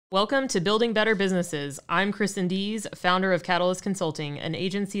Welcome to Building Better Businesses. I'm Kristin Dees, founder of Catalyst Consulting, an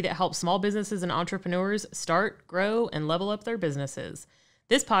agency that helps small businesses and entrepreneurs start, grow, and level up their businesses.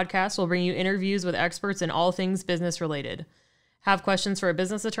 This podcast will bring you interviews with experts in all things business related. Have questions for a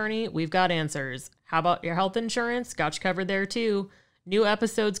business attorney? We've got answers. How about your health insurance? Got you covered there too. New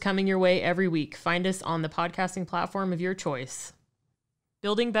episodes coming your way every week. Find us on the podcasting platform of your choice.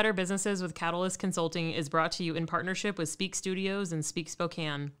 Building Better Businesses with Catalyst Consulting is brought to you in partnership with Speak Studios and Speak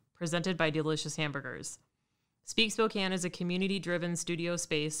Spokane, presented by Delicious Hamburgers. Speak Spokane is a community-driven studio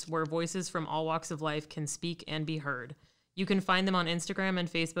space where voices from all walks of life can speak and be heard. You can find them on Instagram and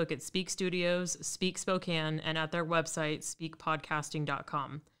Facebook at Speak Studios, Speak Spokane, and at their website,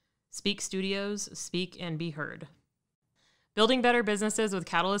 speakpodcasting.com. Speak Studios, speak and be heard. Building Better Businesses with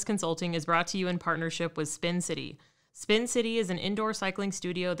Catalyst Consulting is brought to you in partnership with Spin City. Spin City is an indoor cycling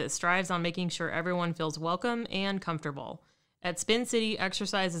studio that strives on making sure everyone feels welcome and comfortable. At Spin City,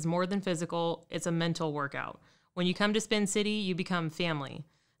 exercise is more than physical, it's a mental workout. When you come to Spin City, you become family.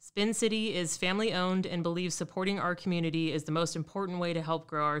 Spin City is family-owned and believes supporting our community is the most important way to help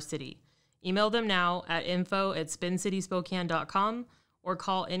grow our city. Email them now at info@spincityspokane.com or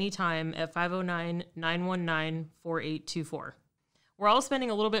call anytime at 509-919-4824. We're all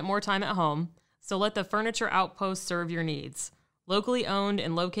spending a little bit more time at home, so let the Furniture Outpost serve your needs. Locally owned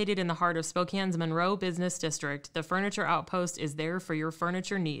and located in the heart of Spokane's Monroe Business District, the Furniture Outpost is there for your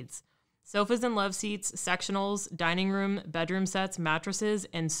furniture needs. Sofas and love seats, sectionals, dining room, bedroom sets, mattresses,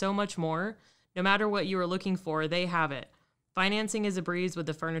 and so much more. No matter what you are looking for, they have it. Financing is a breeze with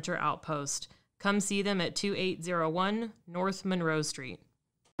the Furniture Outpost. Come see them at 2801 North Monroe Street.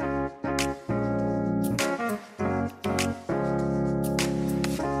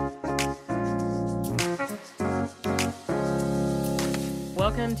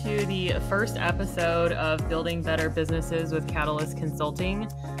 Welcome to the first episode of Building Better Businesses with Catalyst Consulting.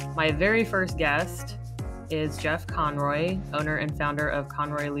 My very first guest is Jeff Conroy, owner and founder of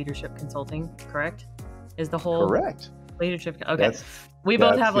Conroy Leadership Consulting, correct? Is the whole correct leadership? Okay. We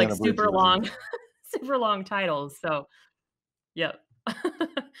both have like super long titles. So, yep.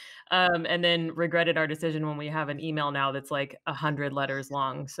 And then regretted our decision when we have an email now that's like 100 letters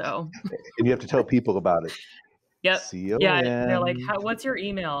long. So, and you have to tell people about it. Yep. C-O-M. Yeah. They're like, what's your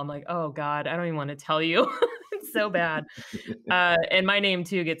email? I'm like, oh God, I don't even want to tell you. It's so bad. And my name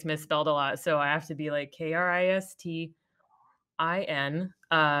too gets misspelled a lot. So I have to be like Kristin.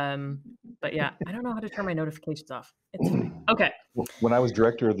 But yeah, I don't know how to turn my notifications off. It's fine. Okay. When I was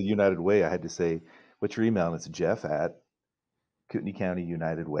director of the United Way, I had to say, what's your email? And it's Jeff at Kootenai County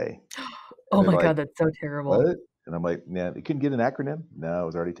United Way. Oh my God, that's so terrible. What? And I'm like, yeah, you couldn't get an acronym? No, it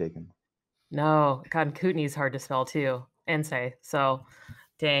was already taken. No, God, Kootenai is hard to spell too and say. So,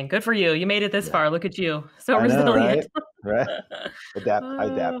 dang, good for you. You made it this far. Look at you, so resilient. Right? I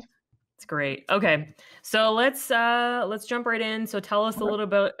adapt. It's great. Okay, so let's jump right in. So tell us a little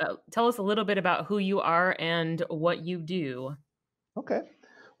bit about who you are and what you do. Okay.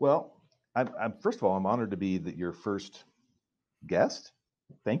 Well, I'm first of all, I'm honored to be your first guest.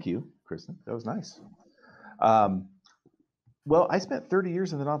 Thank you, Kristin. That was nice. Well, I spent 30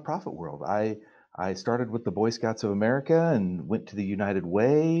 years in the nonprofit world. I started with the Boy Scouts of America and went to the United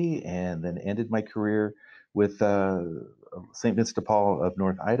Way, and then ended my career with St. Vincent de Paul of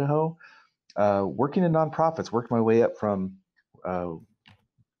North Idaho, working in nonprofits. Worked my way up from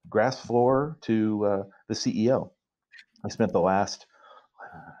grass floor to the CEO. I spent the last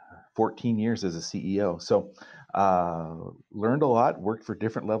 14 years as a CEO. So learned a lot, worked for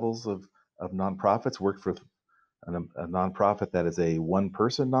different levels of nonprofits, worked for a nonprofit that is a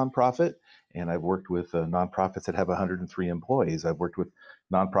one-person nonprofit, and I've worked with nonprofits that have 103 employees. I've worked with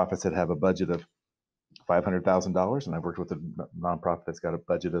nonprofits that have a budget of $500,000, and I've worked with a nonprofit that's got a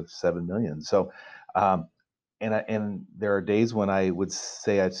budget of $7 million. So, and there are days when I would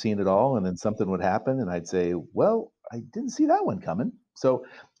say I've seen it all, and then something would happen, and I'd say, well, I didn't see that one coming. So,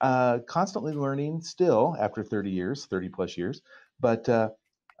 constantly learning still after 30 plus years, but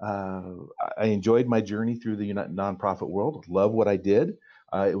I enjoyed my journey through the nonprofit world. Love what I did.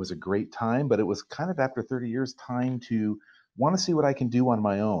 It was a great time, but it was kind of after 30 years time to want to see what I can do on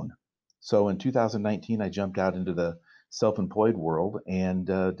my own. So in 2019, I jumped out into the self-employed world and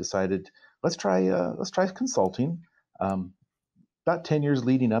decided let's try consulting. About 10 years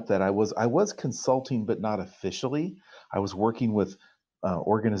leading up that I was consulting, but not officially. I was working with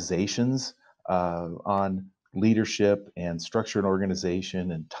organizations on leadership and structure and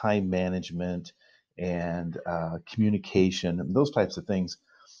organization and time management and communication and those types of things,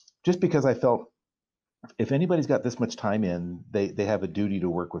 just because I felt if anybody's got this much time in, they have a duty to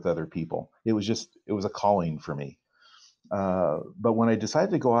work with other people. It was a calling for me. But when I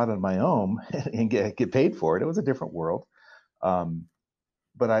decided to go out on my own and get paid for it, it was a different world. Um,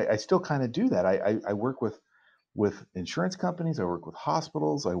 but I still kind of do that. I work with insurance companies. I work with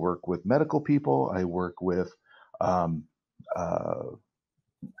hospitals. I work with medical people. I work with um, uh,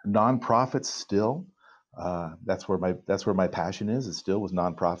 nonprofits still. That's where my passion is still with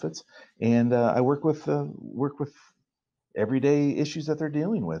nonprofits, and I work with everyday issues that they're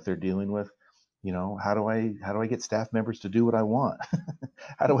dealing with. They're dealing with, how do I get staff members to do what I want?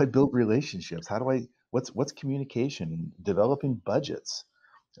 How do I build relationships? What's communication? Developing budgets.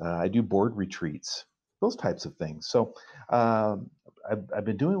 I do board retreats, those types of things. So I've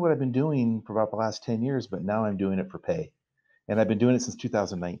been doing what I've been doing for about the last 10 years, but now I'm doing it for pay. And I've been doing it since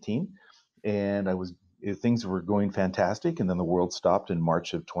 2019. And things were going fantastic. And then the world stopped in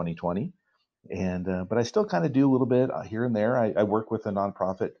March of 2020. But I still kind of do a little bit here and there. I work with a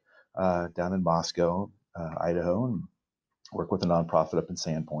nonprofit down in Moscow, Idaho, and work with a nonprofit up in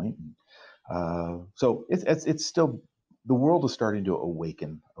Sandpoint. So it's still, the world is starting to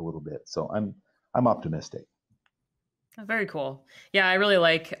awaken a little bit. So I'm optimistic. Very cool. Yeah, I really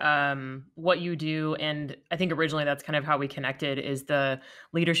like what you do. And I think originally that's kind of how we connected, is the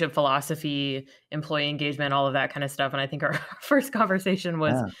leadership philosophy, employee engagement, all of that kind of stuff. And I think our first conversation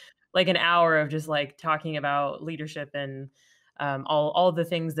was Yeah. like an hour of just like talking about leadership and all the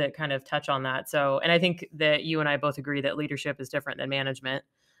things that kind of touch on that. So, and I think that you and I both agree that leadership is different than management,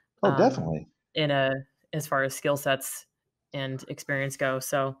 Oh, um, definitely. as far as skill sets and experience go.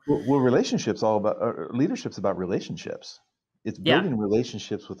 So, Well, relationships all about leadership's about relationships. It's yeah. building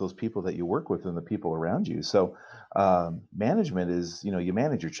relationships with those people that you work with and the people around you. So management is, you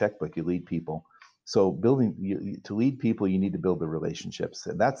manage your checkbook, you lead people. So to lead people, you need to build the relationships,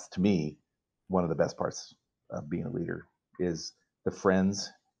 and that's, to me, one of the best parts of being a leader is the friends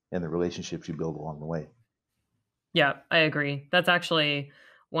and the relationships you build along the way. Yeah, I agree. That's actually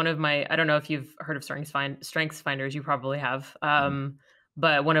one of my, I don't know if you've heard of strengths finders, you probably have. Mhm.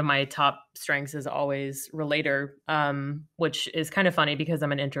 But one of my top strengths is always relator, which is kind of funny because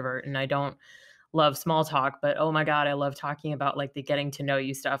I'm an introvert and I don't love small talk, but oh my God, I love talking about like the getting to know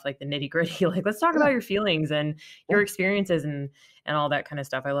you stuff, like the nitty-gritty. Like, let's talk Yeah, about your feelings and your yeah. experiences and all that kind of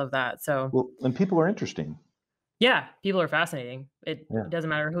stuff. I love that. So Well, and people are interesting. yeah, people are fascinating. It Yeah, doesn't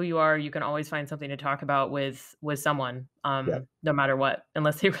matter who you are, you can always find something to talk about with someone, yeah, no matter what,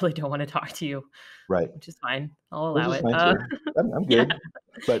 unless they really don't wanna talk to you, right. which is fine. I'll Which allow is it. fine too. I'm Yeah, good.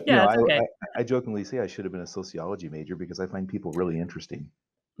 But, yeah, it's okay. I jokingly say I should have been a sociology major because I find people really interesting.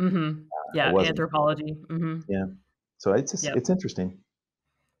 Mhm. I Yeah, wasn't. anthropology. Mhm. Yeah. So Yep. it's interesting.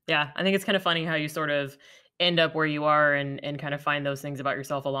 Yeah, I think it's kinda funny how you sort of end up where you are and kind of find those things about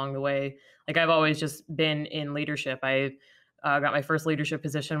yourself along the way. Like, I've always just been in leadership. I, got my first leadership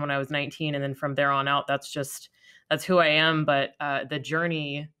position when I was 19, and then from there on out, that's who I am, but, the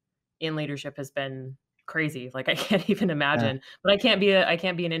journey in leadership has been crazy. Like, I can't even Yeah. imagine. But I can't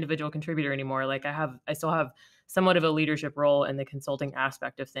be an individual contributor anymore. Like, I still have somewhat of a leadership role in the consulting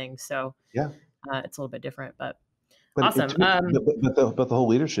aspect of things, so, Yeah. it's a little bit different, but But it awesome. to me, but the whole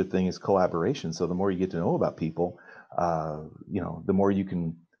leadership thing is collaboration. So the more you get to know about people, the more you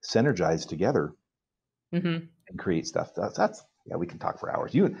can synergize together Mhm. and create stuff. That's yeah, we can talk for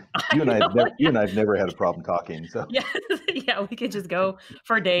hours. You I you and I have know, never you yeah. and I have never had a problem talking. So Yeah, yeah, we could just go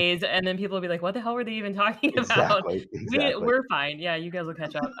for days, and then people will be like, "What the hell were they even talking about?" exactly, exactly. We're fine. Yeah, you guys will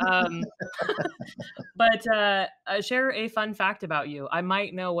catch up. But, share a fun fact about you. I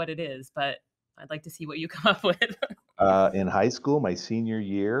might know what it is, but I'd like to see what you come up with. In high school, my senior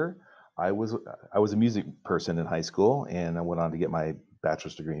year, I was I was a music person in high school, and I went on to get my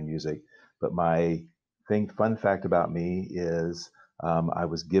bachelor's degree in music. But my fun fact about me is I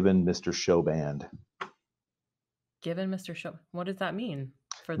was given Mr. Show Band. Given Mr. Show, what does that mean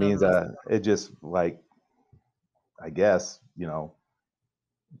for the Means most? it just like, I guess,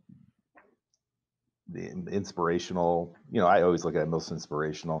 the inspirational. I always look at it most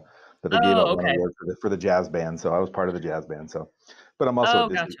inspirational, but they gave out Oh, one okay. award for the jazz band, so I was part of the jazz band. So, but I'm also a Oh,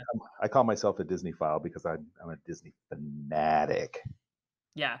 Disney. gotcha. I call myself a Disney file because I'm a Disney fanatic.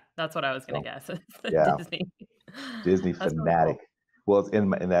 Yeah, that's what I was gonna So guess. It's the yeah, Disney. Disney That's really fanatic. cool. Well, it's in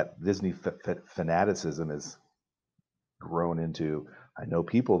that Disney fanaticism has grown into. I know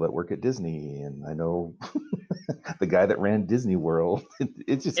people that work at Disney, and I know the guy that ran Disney World.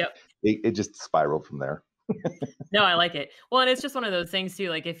 Yep. It just spiraled from there. No, I like it. Well, and it's just one of those things too,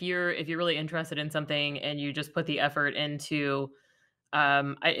 like, if you're really interested in something and you just put the effort into,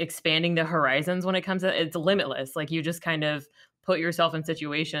 expanding the horizons when it comes to it's limitless. Like, you just kind of put yourself in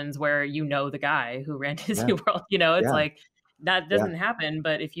situations where you know the guy who ran Yeah, Disney World, it's yeah, like, that yeah. doesn't happen,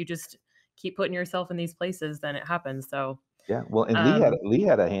 but if you just keep putting yourself in these places, then it happens, so Yeah. Well, and Um, Lee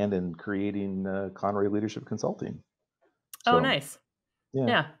had a hand in creating Conroy Leadership Consulting. oh, So nice. yeah,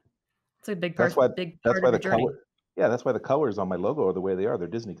 Yeah, it's a that's why big that's part why of your the journey. color. Yeah, that's why the colors on my logo are the way they are. They're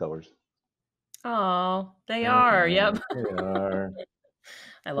Disney colors. Oh, they are. Yep. They are.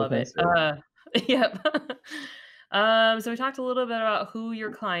 I What love can I it. say? Yep. So we talked a little bit about who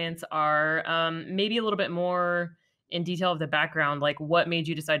your clients are. Maybe a little bit more in detail of the background, like what made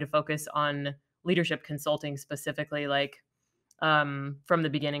you decide to focus on leadership consulting specifically, like from the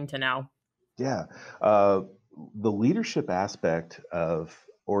beginning to now. Yeah. Uh, the leadership aspect of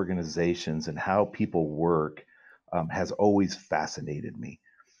organizations and how people work has always fascinated me.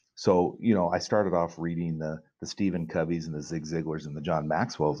 So, I started off reading the Stephen Coveys and the Zig Ziglars and the John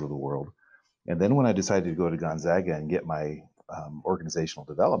Maxwells of the world. And then when I decided to go to Gonzaga and get my organizational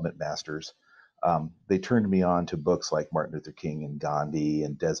development master's, they turned me on to books like Martin Luther King and Gandhi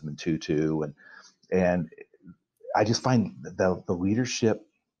and Desmond Tutu. And I just find the leadership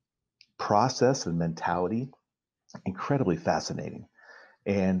process and mentality incredibly fascinating.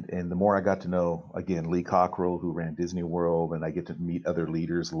 And the more I got to know, again, Lee Cockrell, who ran Disney World, and I get to meet other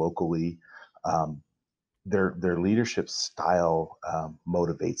leaders locally, um, their leadership style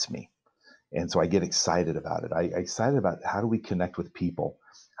motivates me. And so I get excited about it. I excited about how do we connect with people?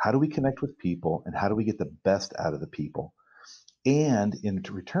 How do we connect with people and how do we get the best out of the people? And in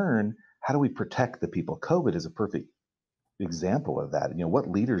return, how do we protect the people? COVID is a perfect example of that. What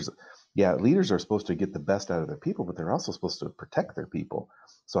leaders, yeah, leaders are supposed to get the best out of their people, but they're also supposed to protect their people.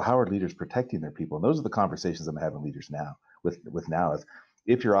 So how are leaders protecting their people? And those are the conversations I'm having leaders now with now is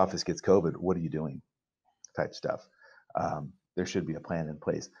if your office gets COVID, what are you doing? Type stuff. There should be a plan in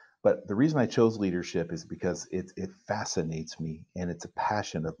place. But the reason I chose leadership is because it fascinates me and it's a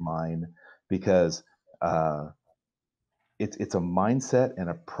passion of mine because uh, it's a mindset and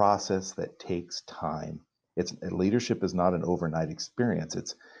a process that takes time. It's leadership is not an overnight experience.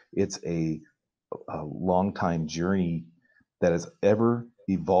 It's a long time journey that is ever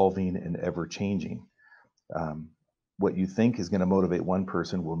evolving and ever changing. Um, what you think is going to motivate one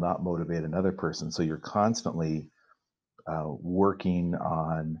person will not motivate another person. So you're constantly working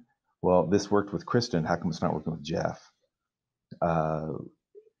on, well, this worked with Kristin. How come it's not working with Jeff? Uh,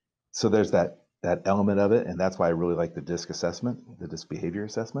 so there's that element of it, and that's why I really like the DISC assessment, the DISC behavior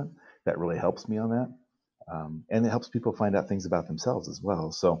assessment. That really helps me on that, and it helps people find out things about themselves as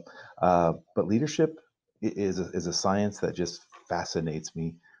well. So, but leadership is a science that just fascinates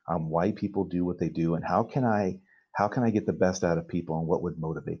me. Why people do what they do, and how can I get the best out of people, and what would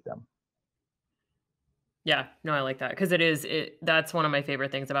motivate them? Yeah, no, I like that because that's one of my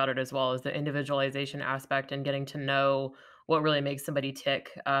favorite things about it as well is the individualization aspect and getting to know what really makes somebody tick,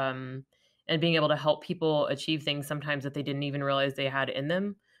 and being able to help people achieve things sometimes that they didn't even realize they had in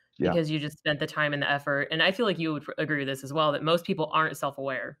them Yeah, because you just spent the time and the effort. And I feel like you would agree with this as well that most people aren't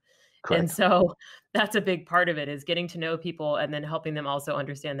self-aware. And correct. so that's a big part of it is getting to know people and then helping them also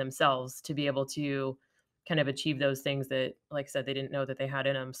understand themselves to be able to kind of achieve those things that, like I said, they didn't know that they had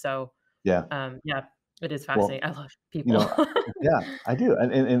in them. So Yeah. yeah, it is Well, fascinating. I love you people. know, yeah, I do.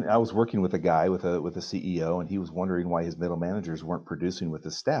 And I was working with a guy with a CEO, and he was wondering why his middle managers weren't producing with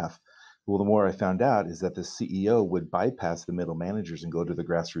his staff. Well, the more I found out is that the CEO would bypass the middle managers and go to the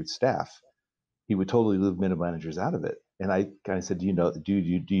grassroots staff. He would totally leave middle managers out of it. And I kind of said, do you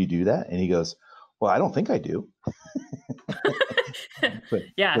do that? And he goes, well, I don't think I do. But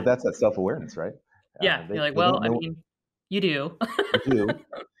Yeah, that's that self awareness, right? yeah. They You're like, they "Well, don't I know mean, you do." they do,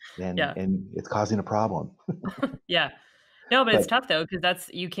 and Yeah, and it's causing a problem. yeah. No, but it's But tough though, because that's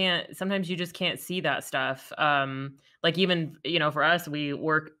you can't sometimes you just can't see that stuff. Like even, for us, we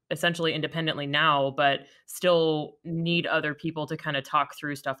work essentially independently now, but still need other people to kinda talk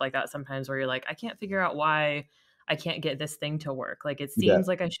through stuff like that sometimes where you're like, "I can't figure out why I can't get this thing to work. Like, it you bet. seems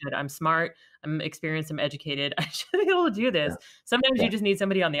like I should. I'm smart, I'm experienced, I'm educated. I should be able to do Yeah, this." Sometimes yeah. you just need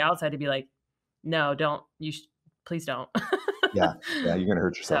somebody on the outside to be like, "No, don't. Please don't." Yeah, yeah, you're gonna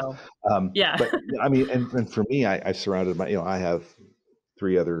hurt yourself. So, yeah. But I mean, and for me, I surrounded I have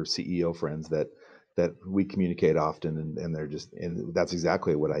 3 other CEO friends that we communicate often, and they're just, and that's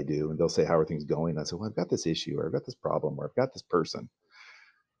exactly what I do. And they'll say, "How are things going?" I say, "Well, I've got this issue, or I've got this problem, or I've got this person."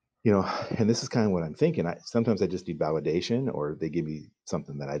 And this is kind of what I'm thinking. Sometimes I just need validation, or they give me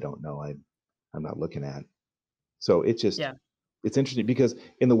something that I don't know. I'm not looking at. So Yeah. it's interesting because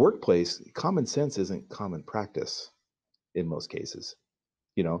in the workplace, common sense isn't common practice in most cases.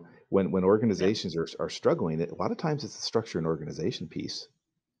 When Yeah. organizations are struggling, a lot of times it's the structure and organization piece,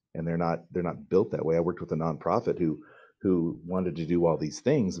 and they're not built that way. I worked with a nonprofit who wanted to do all these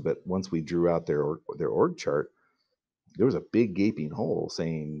things, but once we drew out their org chart, there was a big gaping hole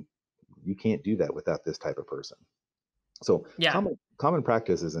saying you can't do that without this type of person. So Yeah. common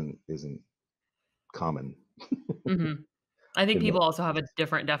practice isn't common. hmm I think in people most also have a cases.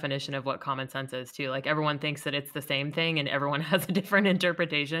 different definition of what common sense is too. Like everyone thinks that it's the same thing and everyone has a different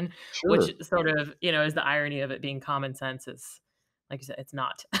interpretation, which Sure, sort of, is the irony of it being common sense is like you said, it's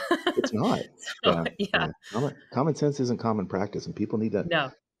not. it's not. So, Yeah, yeah. yeah. Common sense isn't common practice, and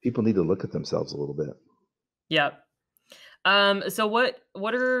No. people need to look at themselves a little bit. Yeah. So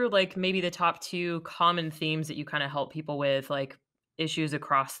what are like maybe the top two common themes that you kind of help people with, like issues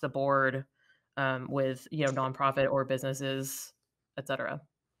across the board, with nonprofit or businesses, etc.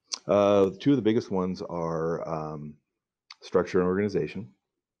 Two of the biggest ones are structure and organization.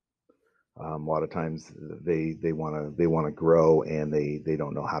 A lot of times they want to grow and they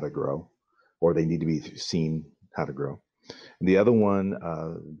don't know how to grow, or they need to be seen how to grow. And the other one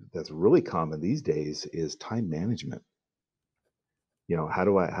that's really common these days is time management. How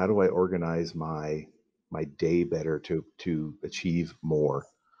do I organize my day better to achieve more?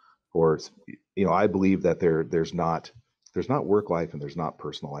 Or I believe that there's not work life and there's not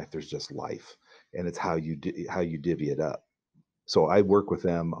personal life. There's just life, and it's how you divvy it up. So I work with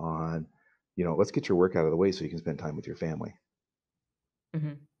them on, let's get your work out of the way so you can spend time with your family,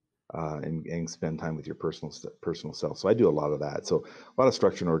 hmm and spend time with your personal self. So I do a lot of that. So a lot of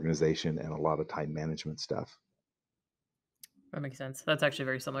structure and organization and a lot of time management stuff. That makes sense. That's actually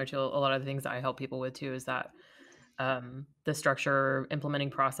very similar to a lot of the things that I help people with too. Is that the structure, implementing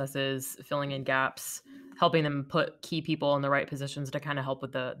processes, filling in gaps, helping them put key people in the right positions to kind of help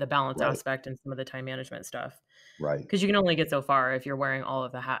with the balance Right. aspect and some of the time management stuff. Right. Because you can only get so far if you're wearing all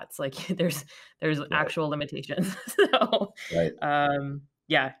of the hats. Like there's Right. actual limitations. So, Right.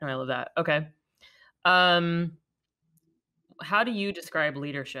 yeah, no, I love that. Okay. Um, how do you describe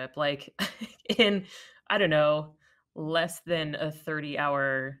leadership? Like in, I don't know, less than a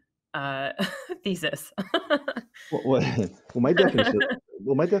 30-hour uh thesis. Well, well, well, my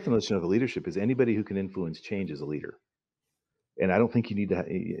definition of a leadership is anybody who can influence change is a leader. And I don't think you need to.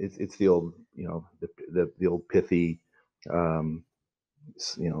 It's the old, the old pithy, um,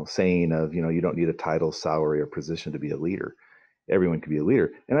 saying of, you don't need a title, salary, or position to be a leader. Everyone can be a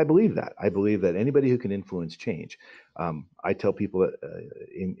leader, and I believe that. I believe that anybody who can influence change. I tell people that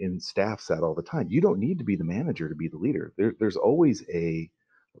in staffs that all the time. You don't need to be the manager to be the leader. There's always a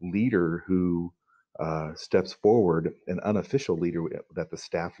leader who steps forward, an unofficial leader that the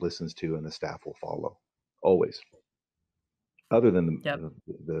staff listens to and the staff will follow. Always, other than Yep.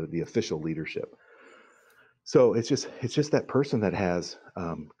 the official leadership. So it's just that person that has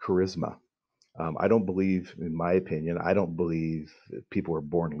charisma. I don't believe, in my opinion, I don't believe that people are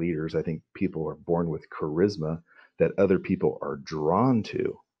born leaders. I think people are born with charisma that other people are drawn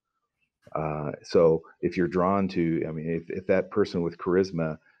to. So if you're drawn to, I mean, if that person with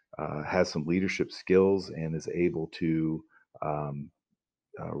charisma has some leadership skills and is able to um,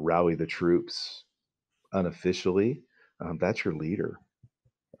 rally the troops unofficially, that's your leader.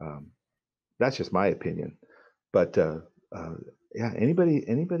 Um, that's just my opinion. But uh, yeah, anybody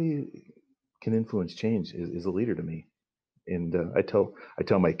can influence change is a leader to me. And I tell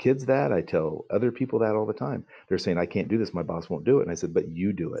my kids that. I tell other people that all the time. They're saying I can't do this. My boss won't do it. And I said, but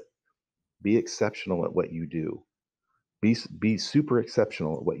you do it. Be exceptional at what you do. Be super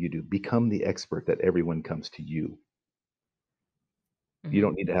exceptional at what you do. Become the expert that everyone comes to you. You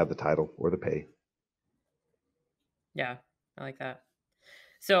don't Mhm. need to have the title or the pay. Yeah, I like that.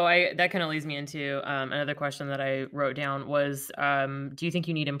 So I that kinda leads me into, another question that I wrote down was, do you think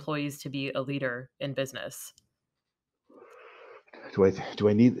you need employees to be a leader in business? Do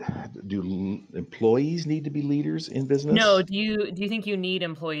employees need to be leaders in No, business? do you think you need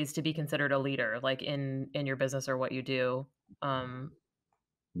employees to be considered a leader, like, in your business or what you do? Um,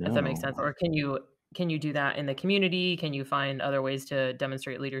 if that makes No. sense, or can you do that in the community? Can you find other ways to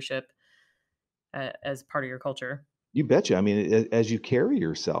demonstrate leadership as part of your culture? You betcha. I mean, as you carry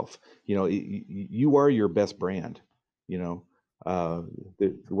yourself, you are your best brand. You know, uh,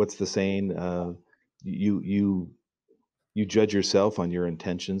 what's the saying? You you you judge yourself on your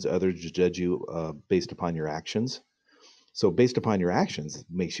intentions. Others judge you based upon your actions. So, based upon your actions,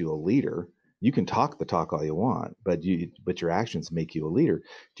 makes you a leader. You can talk the talk all you want, but your actions make you a leader.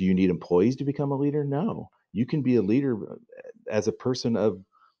 Do you need employees to become a leader? No. You can be a leader as a person of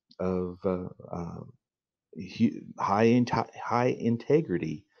high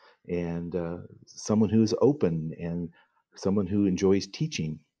integrity, and someone who's open, and someone who enjoys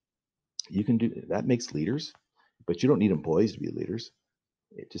teaching. You can do that. Makes leaders, but you don't need employees to be leaders.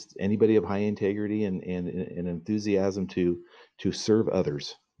 Just anybody of high integrity and enthusiasm to serve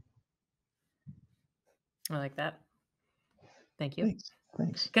others. I like that. Thank you. Thanks.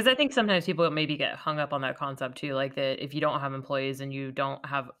 Thanks. Because I think sometimes people maybe get hung up on that concept too, like that if you don't have employees and you don't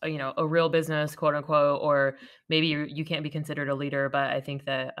have, a real business, quote unquote, or maybe you can't be considered a leader. But I think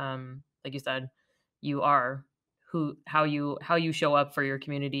that, like you said, you are how you show up for your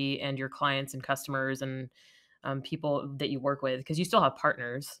community and your clients and customers and people that you work with, because you still have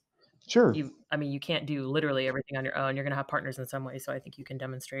partners. Sure. You can't do literally everything on your own. You're going to have partners in some way. So I think you can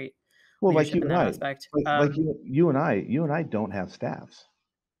demonstrate Well, like leadership you in and that I, aspect. you and I don't have staffs,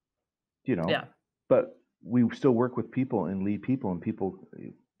 you know, Yeah. but we still work with people and lead people, and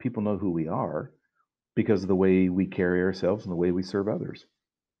people know who we are because of the way we carry ourselves and the way we serve others.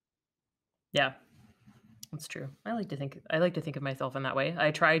 Yeah. That's true. I like to think of myself in that way.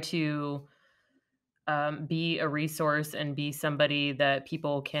 I try to be a resource and be somebody that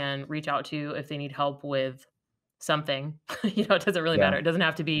people can reach out to if they need help with something. It doesn't really Yeah, matter. It doesn't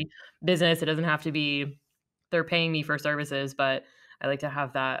have to be business. It doesn't have to be they're paying me for services, but I like to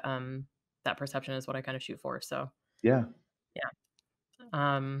have that perception is what I kind of shoot for. So yeah. yeah.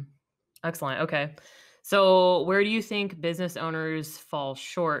 Um, Excellent. Okay. So, where do you think business owners fall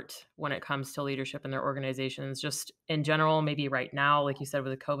short when it comes to leadership in their organizations? Just in general, maybe right now, like you said,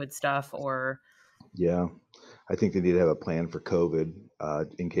 with the COVID stuff, or Yeah, I think they need to have a plan for COVID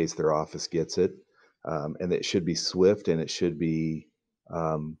in case their office gets it, and it should be swift and it should be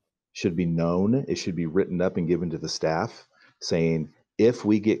known. It should be written up and given to the staff, saying if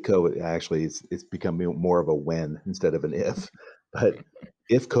we get COVID. Actually, it's become more of a when instead of an if. But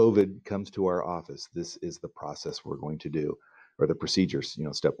if COVID comes to our office, this is the process we're going to do, or the procedures.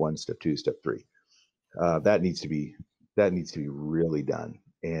 Step one, step two, step three. That needs to be really done,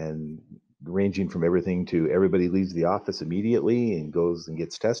 and ranging from everything to everybody leaves the office immediately and goes and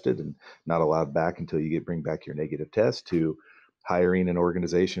gets tested and not allowed back until you bring back your negative test, to hiring an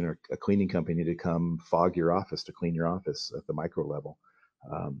organization or a cleaning company to come fog your office, to clean your office at the micro level.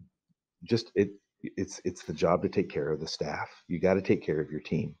 um, just it's the job to take care of the staff. You got to take care of your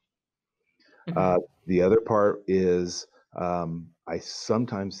team. uh, Mhm. the other part is, I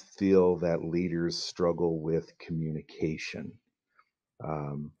sometimes feel that leaders struggle with communication.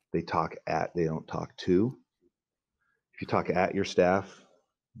 They don't talk to. If you talk at your staff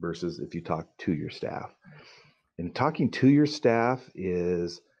versus if you talk to your staff. And talking to your staff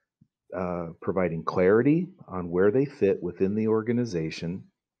is providing clarity on where they fit within the organization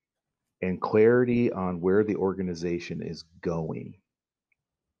and clarity on where the organization is going.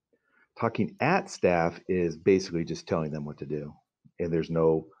 Talking at staff is basically just telling them what to do, and there's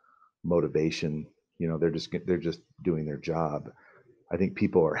no motivation. They're just doing their job. I think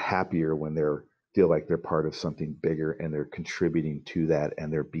people are happier when they're feel like they're part of something bigger and they're contributing to that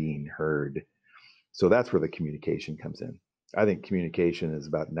and they're being heard. So that's where the communication comes in. I think communication is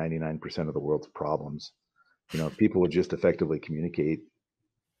about 99% of the world's problems. If people would just effectively communicate,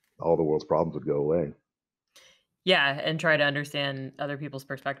 all the world's problems would go away. Yeah, and try to understand other people's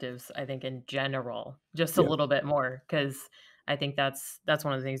perspectives, I think in general, just a Yeah, little bit more, because I think that's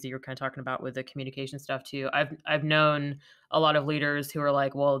one of the things that you're kind of talking about with the communication stuff too. I've known a lot of leaders who are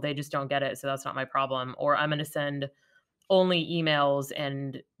like, well, they just don't get it, so that's not my problem, or I'm going to send only emails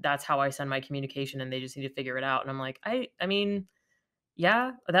and that's how I send my communication and they just need to figure it out. And I'm like, I mean,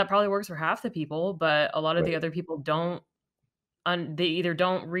 yeah, that probably works for half the people, but a lot of the right, other people don't. They either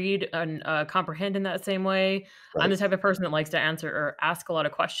don't read and comprehend in that same way. I'm right. the type of person that likes to answer or ask a lot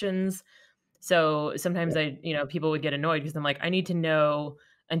of questions. So Yeah, sometimes people would get annoyed because I'm like, I need to know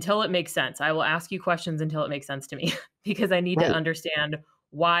until it makes sense. I will ask you questions until it makes sense to me because I need to right, understand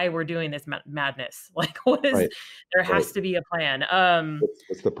why we're doing this madness. Like, what is, right, there right. has to be a plan.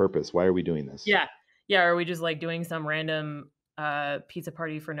 What's the purpose? Why are we doing this? Yeah. Yeah. Are we just like doing some random pizza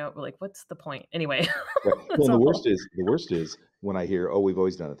party for no, like, what's the point? Anyway, Right. Well, that's and a whole, the worst is when I hear, "Oh, we've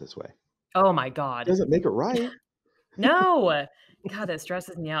always done it this way." oh my God. Doesn't make it right. No. God, that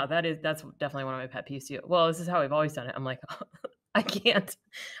stresses me out. That's definitely one of my pet peeves too. "Well, this is how we've always done it." I'm like, I can't.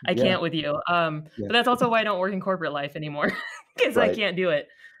 I Yeah, can't with you. yeah. But that's also why I don't work in corporate life anymore because I Right, can't do it.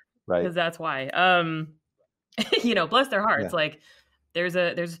 right. Because that's why. Bless their Yeah, hearts, like, there's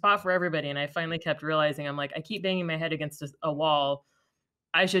a spot for everybody, and I finally kept realizing, I'm like, I keep banging my head against a wall.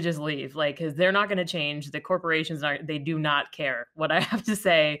 I should just leave, like, because 'cause they're not gonna change. The corporations are they do not care what I have to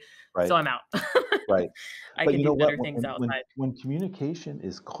say, so right, I'm out. right. I But can you do know what? better things outside. When communication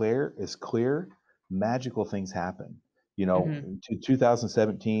is clear, magical things happen. Mhm. In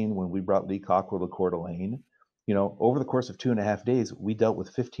 2017, when we brought Lee Cockrell to Coeur d'Alene, over the course of 2.5 days, we dealt with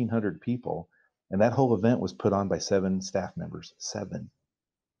 1,500 people, and that whole event was put on by 7 staff members. 7.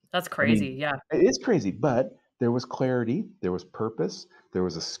 That's I crazy, mean, yeah. it is crazy, but there was clarity, there was purpose, there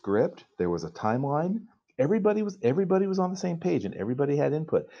was a script, there was a timeline. everybody was on the same page, and everybody had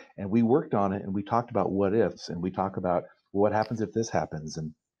input, and we worked on it, and we talked about what ifs, and we talk about what happens if this happens,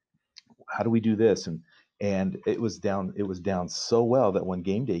 and how do we do this, and it was down so well that when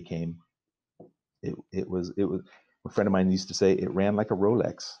game day came, it was a friend of mine used to say it ran like a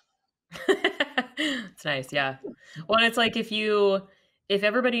Rolex. It's nice, yeah. Well, and it's like if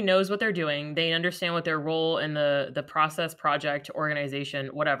everybody knows what they're doing, they understand what their role in the process, project, organization,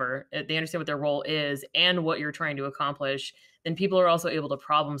 whatever, they understand what their role is and what you're trying to accomplish, then people are also able to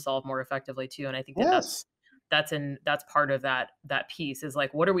problem solve more effectively too. And I think that Yes, that's part of that piece is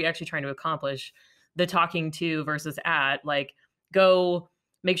like, what are we actually trying to accomplish? The talking to versus at, like, go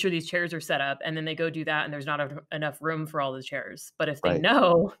make sure these chairs are set up, and then they go do that, and there's not enough room for all the chairs. But if they right,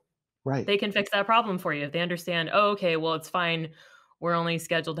 know, right. they can fix that problem for you. If they understand, "Oh, okay, well, it's fine. We're only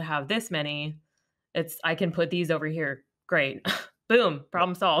scheduled to have this many. I can put these over here. Great. Boom,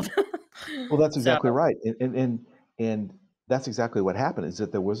 problem solved." Well, that's So, exactly right, and that's exactly what happened. Is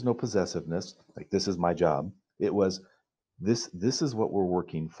that there was no possessiveness. Like, this is my job. It was this is what we're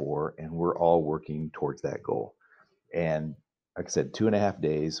working for, and we're all working towards that goal. And like I said, 2.5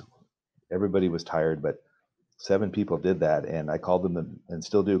 days. Everybody was tired, but 7 people did that, and I called them and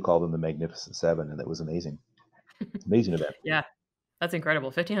still do call them the Magnificent Seven, and it was amazing, amazing event. yeah, that's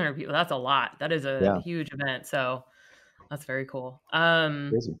incredible. 1,500 people, that's a lot. That is a Yeah, huge event, so that's very cool.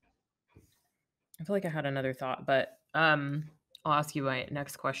 crazy. I feel like I had another thought, but, I'll ask you my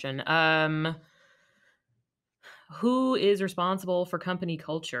next question. Who is responsible for company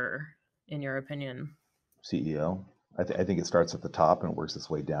culture, in your opinion? CEO. I think it starts at the top and works its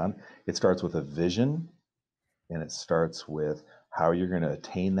way down. It starts with a vision, and it starts with how you're going to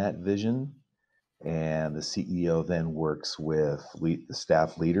attain that vision. And the CEO then works with the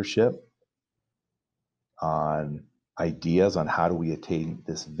staff leadership on ideas on how do we attain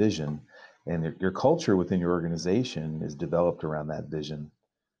this vision. And your culture within your organization is developed around that vision.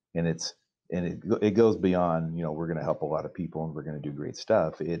 And it goes beyond, we're going to help a lot of people and we're going to do great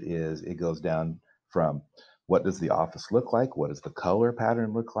stuff. It goes down from what does the office look like, what does the color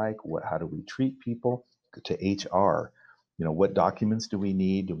pattern look like, how do we treat people, to HR. What documents do we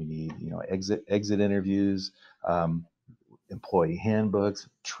need? Do we need exit interviews, employee handbooks,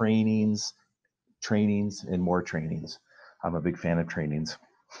 trainings, and more trainings. I'm a big fan of trainings.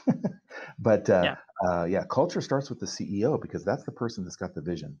 But Yeah. yeah, culture starts with the CEO, because that's the person that's got the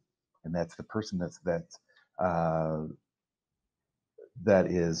vision, and that's the person uh, that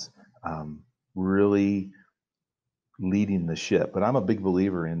is really leading the ship. But I'm a big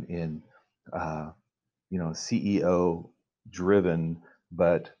believer in CEO driven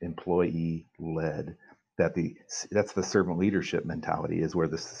but employee led. That's the servant leadership mentality, is where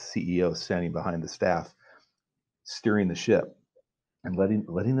the CEO is standing behind the staff, steering the ship, and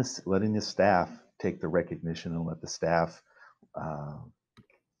letting the staff take the recognition, and let the staff uh,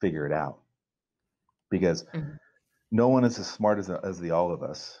 figure it out, because Mhm. no one is as smart as the all of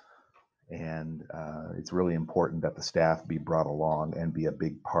us, and it's really important that the staff be brought along and be a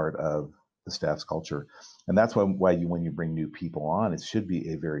big part of the staff's culture. And that's why when you bring new people on, it should be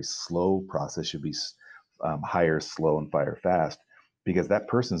a very slow process. Should be hire slow and fire fast, because that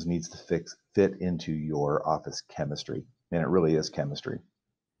person needs to fit into your office chemistry, and it really is chemistry.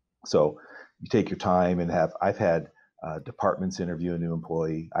 So you take your time and I've had departments interview a new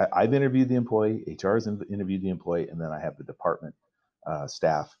employee. I've interviewed the employee, HR's interviewed the employee, and then I have the department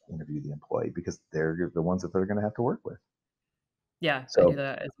staff interview the employee, because they're the ones that they're going to have to work with. Yeah, I do So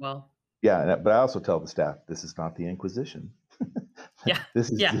that as well. yeah, but I also tell the staff, this is not the Inquisition. Yeah.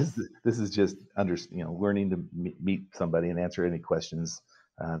 this is Yeah. just learning to meet somebody and answer any questions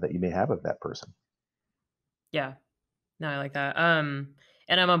that you may have of that person. Yeah. No, I like that.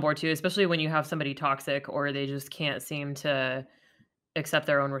 And I'm on board too, especially when you have somebody toxic or they just can't seem to accept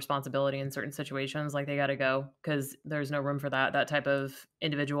their own responsibility in certain situations, like, they gotta go because there's no room for that. That type of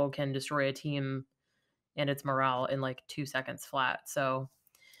individual can destroy a team and its morale in, like, 2 seconds flat. So,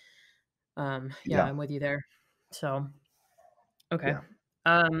 yeah, Yeah, I'm with you there. So, okay. yeah.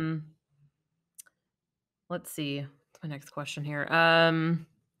 Um, let's see. What's my next question here?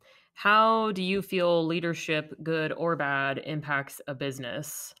 How do you feel leadership, good or bad, impacts a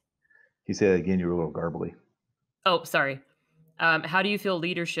business? You say that again, you're a little garbly. Oh, sorry. How do you feel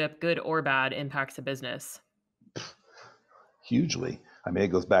leadership, good or bad, impacts a business? Hugely. I mean, it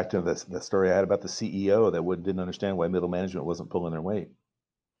goes back to the story I had about the CEO that didn't understand why middle management wasn't pulling their weight.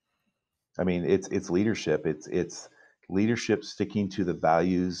 I mean, it's leadership. It's leadership sticking to the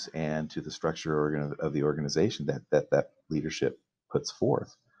values and to the structure of the organization that leadership puts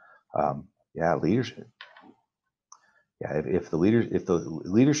forth. Yeah, leadership. Yeah, if the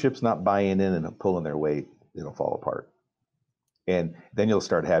leadership's not buying in and pulling their weight, it'll fall apart. And then you'll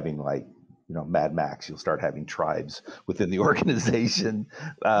start having like, Mad Max. You'll start having tribes within the organization,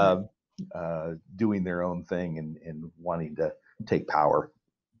 Right. doing their own thing and wanting to take power.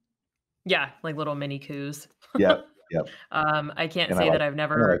 Yeah, like little mini coups. Yep, yep. I can't And I say that like I've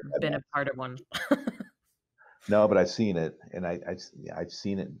I like never Mad been a Max. part of one. No, but I've seen it, and I've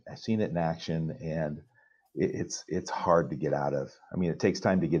seen it. I've seen it in action, and it's hard to get out of. I mean, it takes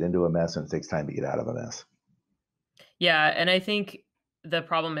time to get into a mess, and it takes time to get out of a mess. Yeah, and I think the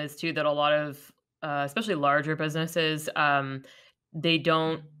problem is too that a lot of, especially larger businesses, they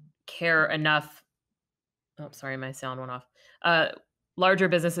don't care enough. Oh, sorry, my sound went off. Uh, Larger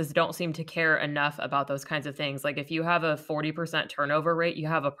businesses don't seem to care enough about those kinds of things. Like if you have a 40% turnover rate, you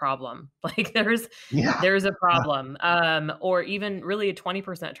have a problem. Like Yeah, there's a yeah. problem. Or even really a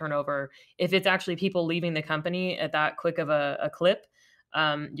 20% turnover. If it's actually people leaving the company at that quick of a clip,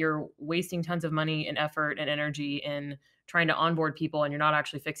 you're wasting tons of money and effort and energy in trying to onboard people and you're not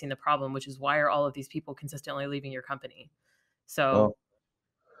actually fixing the problem, which is why are all of these people consistently leaving your company? So Well,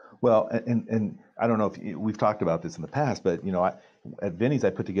 Well, and I don't know if we've talked about this in the past, but at Vinny's I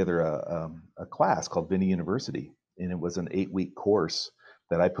put together a class called Vinny University, and it was an 8-week course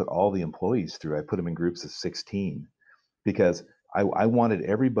that I put all the employees through. I put them in groups of 16 because I wanted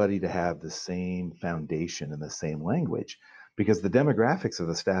everybody to have the same foundation and the same language, because the demographics of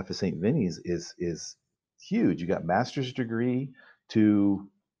the staff of St. Vinny's is huge. You got master's degree to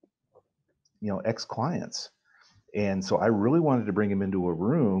ex clients, and so I really wanted to bring them into a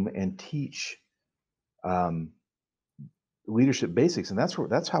room and teach um, leadership basics, and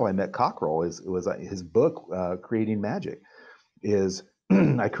that's how I met Cockrell. Is it was his book, Creating Magic. Is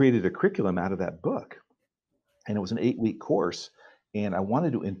I created a curriculum out of that book, and it was an 8-week course. And I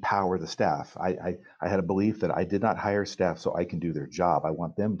wanted to empower the staff. I had a belief that I did not hire staff so I can do their job. I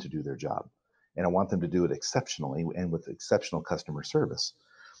want them to do their job, and I want them to do it exceptionally and with exceptional customer service.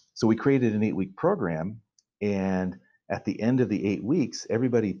 So we created an 8-week program, and at the end of the 8 weeks,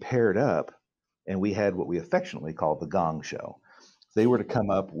 everybody paired up, and we had what we affectionately called the Gong Show. They were to come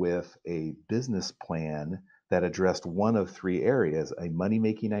up with a business plan that addressed one of three areas: a money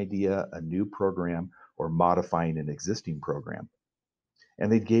making idea, a new program, or modifying an existing program.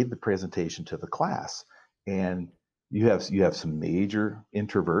 And they gave the presentation to the class. And you have some major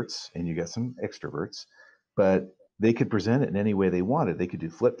introverts and you got some extroverts, but they could present it in any way they wanted. They could do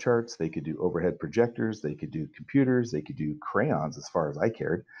flip charts, they could do overhead projectors, they could do computers, they could do crayons as far as I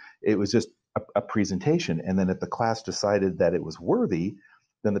cared. It was just a presentation. And then if the class decided that it was worthy,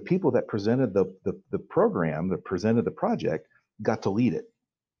 then the people that presented the program, that presented the project, got to lead it.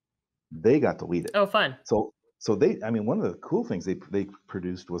 They got to lead it. oh, fun. So I mean, one of the cool things they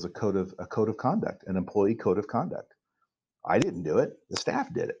produced was a code of conduct, an employee code of conduct. I didn't do it; the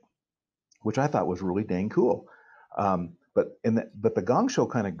staff did it, which I thought was really dang cool. But the Gong Show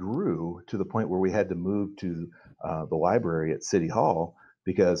kind of grew to the point where we had to move to the library at City Hall,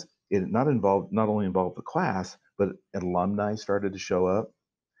 because it not only involved the class, but alumni started to show up,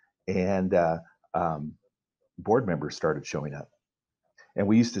 and um, board members started showing up. And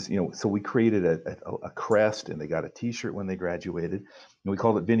we used to, so we created a crest, and they got a T-shirt when they graduated, and we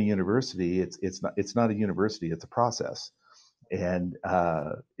called it Vinny University. It's not a university; it's a process. And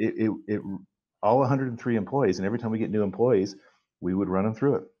it all 103 employees, and every time we get new employees, we would run them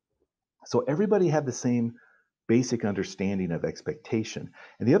through it. So everybody had the same basic understanding of expectation.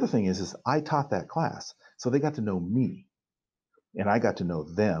 And the other thing is I taught that class, so they got to know me, and I got to know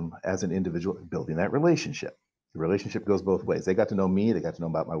them as an individual, building that relationship. The relationship goes both ways. They got to know me, they got to know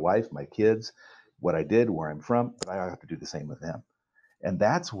about my wife, my kids, what I did, where I'm from, but I have to do the same with them. And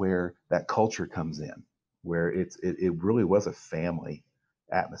that's where that culture comes in, where it really was a family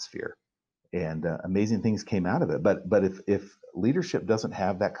atmosphere, and amazing things came out of it. But if leadership doesn't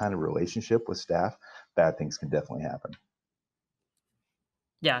have that kind of relationship with staff, bad things can definitely happen.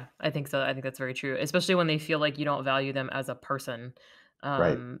 Yeah, I think so. I think that's very true, especially when they feel like you don't value them as a person,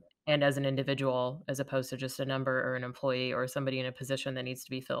 Right, and as an individual, as opposed to just a number or an employee or somebody in a position that needs to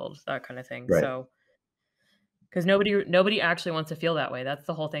be filled, that kind of thing. right. So, because nobody actually wants to feel that way. That's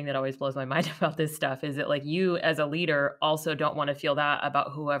the whole thing that always blows my mind about this stuff is that like you as a leader also don't want to feel that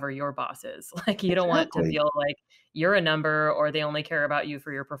about whoever your boss is. Like you don't want to Exactly. feel like you're a number or they only care about you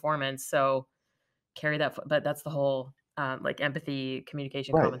for your performance. So carry that, but that's the whole like empathy,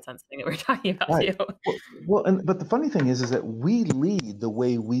 communication, Right. common sense thing that we're talking about Right. too. But the funny thing is that we lead the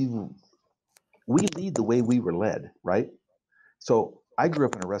way we were led, right? So I grew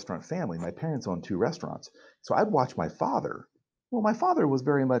up in a restaurant family. My parents owned two restaurants. So I'd watch my father. Well, my father was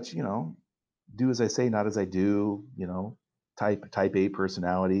very much, do as I say, not as I do, type A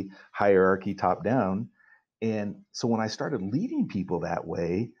personality, hierarchy, top down. And so when I started leading people that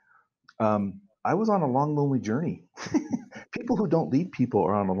way, I was on a long, lonely journey. People who don't lead people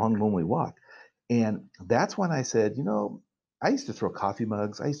are on a long, lonely walk. And that's when I said, I used to throw coffee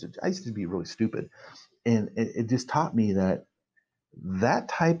mugs. I used to be really stupid. And it just taught me that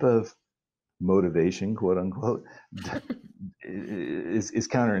type of motivation, quote unquote, is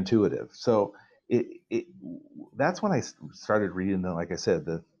counterintuitive. So it that's when I started reading like I said,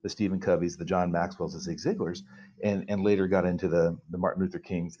 the Stephen Coveys, the John Maxwell's, the Zig Ziglars, and later got into the Martin Luther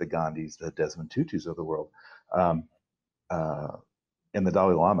Kings, the Gandhis, the Desmond Tutus of the world, um, uh, and the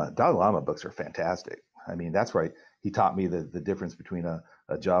Dalai Lama. Dalai Lama books are fantastic. I mean, that's right. He taught me the difference between a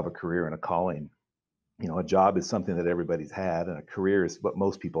job, a career, and a calling. A job is something that everybody's had, and a career is what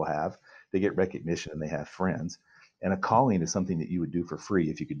most people have. They get recognition and they have friends. And a calling is something that you would do for free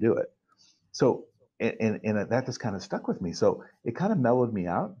if you could do it. So, and that just kind of stuck with me. So it kind of mellowed me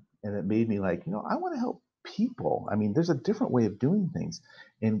out, and it made me like, I want to help people. I mean, there's a different way of doing things.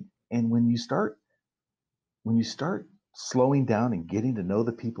 And when you start slowing down and getting to know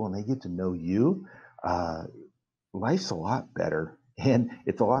the people, and they get to know you, uh, life's a lot better, and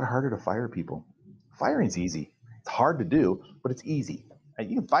it's a lot harder to fire people. Firing's easy. It's hard to do, but it's easy.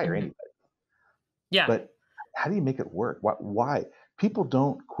 You can fire Mhm. anybody, Yeah. but how do you make it work? Why? People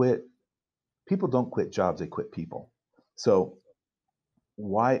don't quit. People don't quit jobs. They quit people. So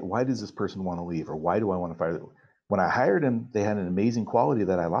why does this person want to leave, or why do I want to fire them? When I hired them, they had an amazing quality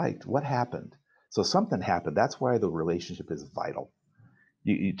that I liked. What happened? So something happened. That's why the relationship is vital.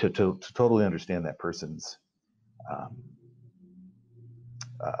 To totally understand that person's um,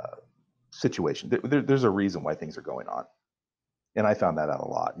 uh, situation. There's a reason why things are going on. And I found that out a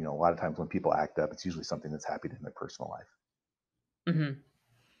lot. A lot of times when people act up, it's usually something that's happened in their personal life. Mhm.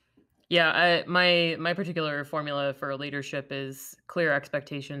 Yeah, my particular formula for leadership is clear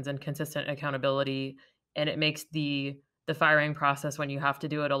expectations and consistent accountability, and it makes the firing process when you have to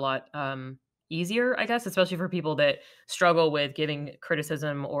do it a lot easier, I guess, especially for people that struggle with giving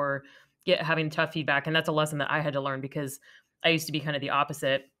criticism or having tough feedback. And that's a lesson that I had to learn because I used to be kind of the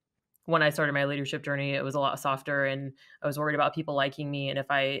opposite. When I started my leadership journey, it was a lot softer, and I was worried about people liking me, and if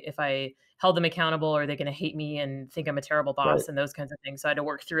I held them accountable, are they gonna hate me and think I'm a terrible Right. boss and those kinds of things. So I had to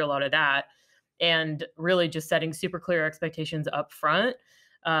work through a lot of that, and really just setting super clear expectations up front,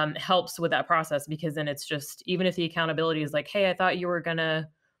 helps with that process because then it's just even if the accountability is like, "Hey, I thought you were gonna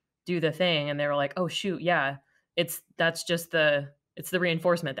do the thing," and they were like, "Oh, shoot, yeah." That's just it's the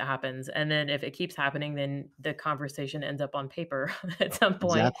reinforcement that happens, and then if it keeps happening, then the conversation ends up on paper at some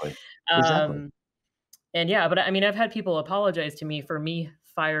point. Exactly. Exactly. Um, and yeah, but I mean, I've had people apologize to me for me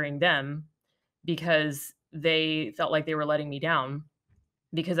firing them because they felt like they were letting me down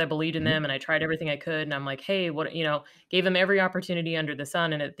because I believed in Mhm. them and I tried everything I could. And I'm like, hey, what, gave them every opportunity under the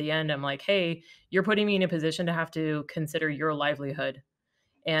sun. And at the end, I'm like, hey, you're putting me in a position to have to consider your livelihood.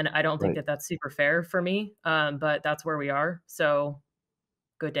 And I don't think Right. that that's super fair for me. But that's where we are. So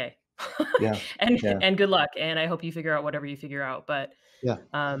good day. Yeah. and Yeah. and good luck. And I hope you figure out whatever you figure out. But Yeah.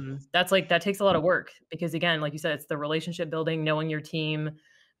 that's like that takes a lot of work because again, like you said, it's the relationship building, knowing your team,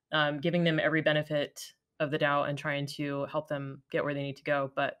 giving them every benefit of the doubt and trying to help them get where they need to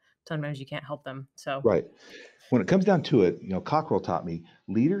go. But sometimes you can't help them. So, Right. When it comes down to it, Cockrell taught me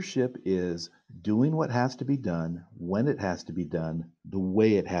leadership is doing what has to be done, when it has to be done, the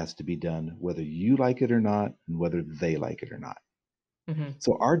way it has to be done, whether you like it or not, and whether they like it or not. mhm,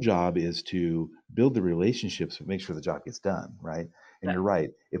 So our job is to build the relationships and make sure the job gets done, right? And yeah, you're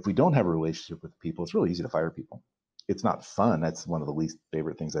right. If we don't have a relationship with people, it's really easy to fire people. It's not fun. That's one of the least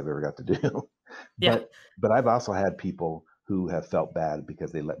favorite things I've ever got to do. yeah, But I've also had people who have felt bad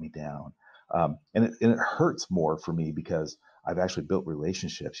because they let me down, and it hurts more for me because I've actually built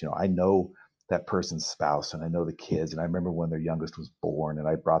relationships. I know that person's spouse, and I know the kids, and I remember when their youngest was born, and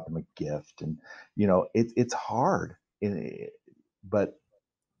I brought them a gift, and it's hard, but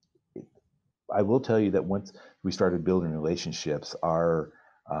I will tell you that once we started building relationships, our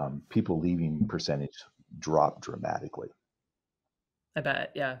people leaving percentage dropped dramatically. I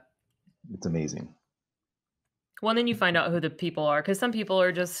bet. Yeah. It's amazing. Well, then you find out who the people are because some people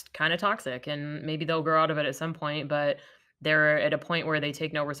are just kind of toxic and maybe they'll grow out of it at some point, but they're at a point where they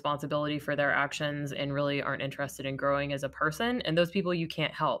take no responsibility for their actions and really aren't interested in growing as a person. And those people you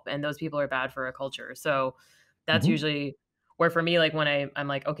can't help. And those people are bad for a culture. So that's Hmm. usually where for me, like when I'm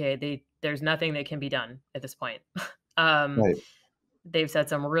like, okay, there's nothing that can be done at this point. um, Right. they've said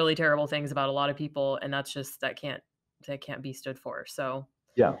some really terrible things about a lot of people, and that's just that can't be stood for. So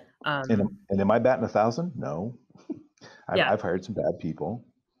Yeah. And um, am I batting 1,000? No. I've yeah, I've hired some bad people.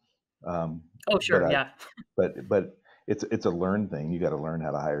 Um, Oh, but sure. I, Yeah. but it's a learned thing. You got to learn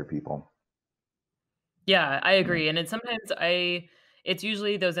how to hire people. Yeah, I You know? agree, and then sometimes it's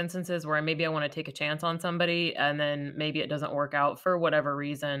usually those instances where maybe I wanna take a chance on somebody, and then maybe it doesn't work out for whatever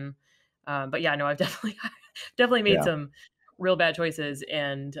reason. But yeah, no, I've definitely definitely made Yeah, some real bad choices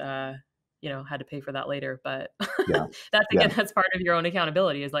and, had to pay for that later, but yeah, that's yeah. again, that's part of your own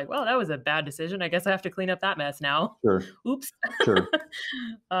accountability is like, "Well, that was a bad decision. I guess I have to clean up that mess now. Sure, Oops." sure.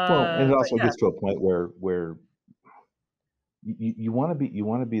 Well, and it But also yeah. gets to a point where you want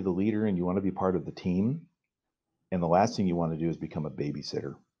to be the leader and you want to be part of the team. And the last thing you want to do is become a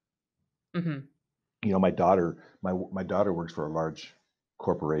babysitter. Mhm. My daughter works for a large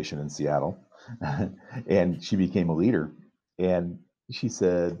corporation in Seattle, and she became a leader. And she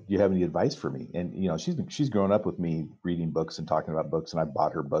said, "Do you have any advice for me?" And she's grown up with me reading books and talking about books, and I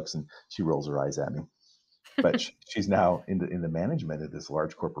bought her books, and she rolls her eyes at me. But she's now in the management of this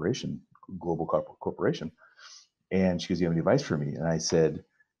large corporation, global corporation. And she goes, "Do you have any advice for me?" And I said,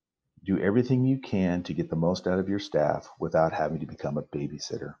 "Do everything you can to get the most out of your staff without having to become a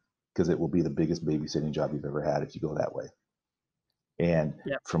babysitter, because it will be the biggest babysitting job you've ever had if you go that way." And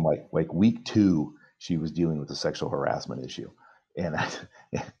Yep. from like week 2, she was dealing with a sexual harassment issue. And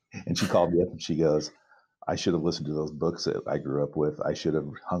and she called me up and she goes, "I should have listened to those books that I grew up with. I should have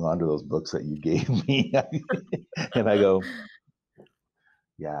hung on to those books that you gave me." And I go,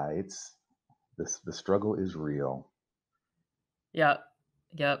 "Yeah, it's the struggle is real." Yep.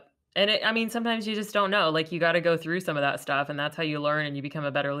 Yep. And I mean, sometimes you just don't know. Like, you gotta go through some of that stuff, and that's how you learn and you become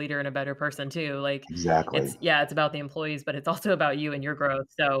a better leader and a better person too. Like, Exactly. it's about the employees, but it's also about you and your growth.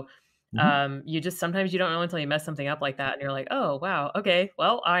 So, Mhm. you just sometimes you don't know until you mess something up like that, and you're like, "Oh, wow, okay.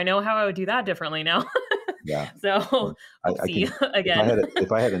 Well, I know how I would do that differently now." Yeah. So, Well, I oopsie can again.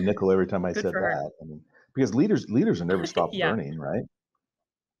 if I had a nickel every time I Good said for her. that, I mean, because leaders will never stop Yeah. learning, right?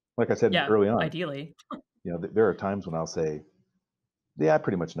 Like I said Yeah, early on, ideally. there are times when I'll say, "Yeah, I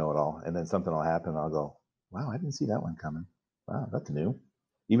pretty much know it all," and then something will happen, and I'll go, "Wow, I didn't see that one coming. Wow, that's new."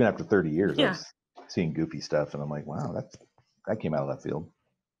 Even after 30 years, I've Yeah. seen goofy stuff, and I'm like, "Wow, that came out of left field."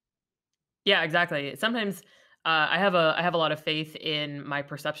 Yeah, exactly. Sometimes I have a lot of faith in my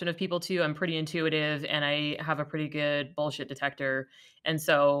perception of people too. I'm pretty intuitive and I have a pretty good bullshit detector. And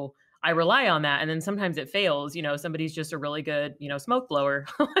so I rely on that. And then sometimes it fails. Somebody's just a really good, smoke blower.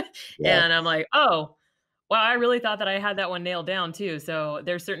 Yeah, And I'm like, oh, wow, I really thought that I had that one nailed down too. So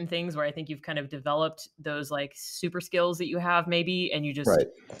there's certain things where I think you've kind of developed those like super skills that you have maybe, and you just right.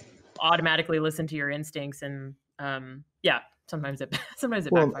 automatically listen to your instincts. And yeah, sometimes it sometimes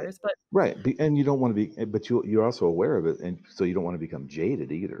it Well, backfires, but right, and you don't wanna be but you're also aware of it, and so you don't wanna become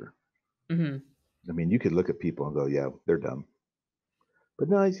jaded either. mhm. I mean, you could look at people and go, "Yeah, they're dumb." But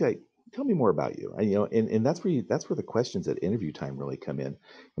no, he's like, "Tell me more about you." And that's where the questions at interview time really come in.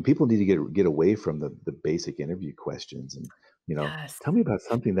 And people need to get away from the basic interview questions and, Yes. "Tell me about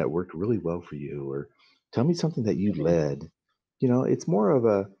something that worked really well for you," or "Tell me something that you Mhm. led." It's more of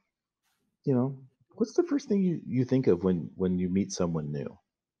a, you know, what's the first thing you think of when you meet someone new,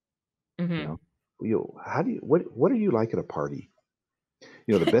 you Mhm. know? How do you what are you like at a party?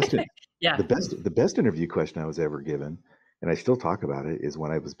 The best Yeah. the best interview question I was ever given, and I still talk about it, is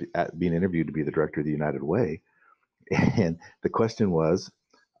when I was being interviewed to be the director of the United Way, and the question was,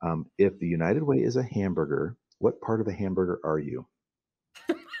 "If the United Way is a hamburger, what part of the hamburger are you?"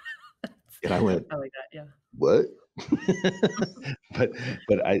 And I went, I like that, yeah. "What?"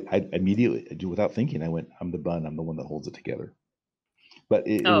 but I immediately, without thinking, I went, "I'm the bun. I'm the one that holds it together." But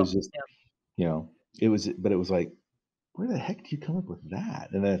it Oh, was just, yeah. it was like, where the heck did you come up with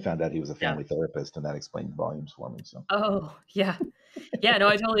that? And then I found out he was a Yeah. family therapist, and that explained volumes for me. So. Oh, yeah. Yeah, no,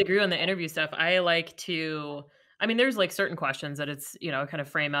 I totally agree on the interview stuff. I like to I mean, there's, like, certain questions that it's, kind of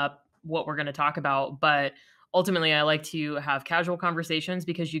frame up what we're gonna talk about, but ultimately, I like to have casual conversations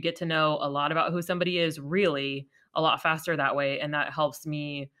because you get to know a lot about who somebody is really a lot faster that way, and that helps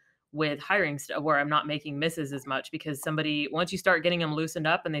me with hiring stuff where I'm not making misses as much because somebody once you start getting them loosened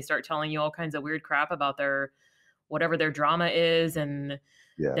up and they start telling you all kinds of weird crap about their whatever their drama is and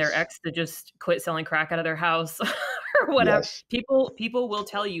their Yes. ex that just quit selling crack out of their house or whatever. Yes. People will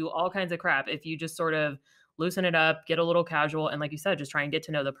tell you all kinds of crap if you just sort of loosen it up, get a little casual, and like you said, just try and get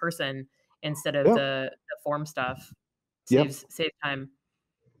to know the person instead of Yep. the form stuff. Yep. Save time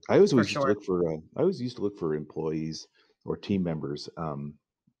for Always used to sure. look for, I always used to look for employees or team members,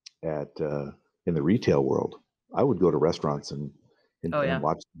 at, in the retail world. I would go to restaurants Oh, and yeah.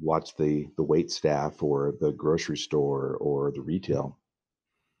 watch the wait staff or the grocery store or the retail,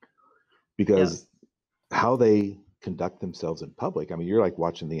 Yep. because how they conduct themselves in public, I mean, you're like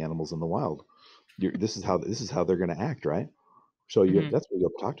watching the animals in the wild. This is how they're going to act, right? So Hmm. that's where you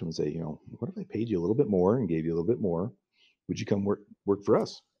go talk to them and say, what if I paid you a little bit more and gave you a little bit more? Would you come work for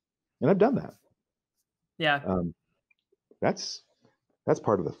us? And I've done that. Yeah. Um, that's that's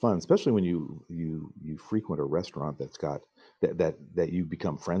part of the fun, especially when you frequent a restaurant that's got that you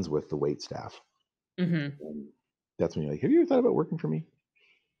become friends with the wait staff. Hmm. And that's when you're like, have you ever thought about working for me?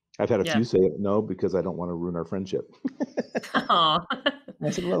 I've had a Yeah. few say no because I don't want to ruin our friendship. Aw. And I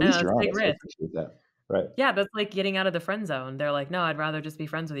said, well, at I know, least it's you're a big honest. I risk. appreciate that. Right. Yeah, that's like getting out of the friend zone. They're like, "No, I'd rather just be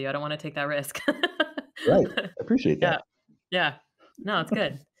friends with you. I don't wanna take that risk." Right. I appreciate Yeah, that. yeah. No, it's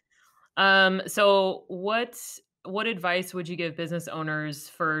good. So what advice would you give business owners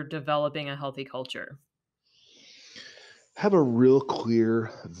for developing a healthy culture? Have a real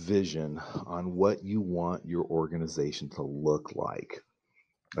clear vision on what you want your organization to look like.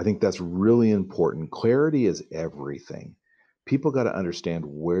 I think that's really important. Clarity is everything. People got to understand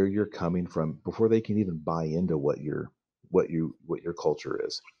where you're coming from before they can even buy into what your culture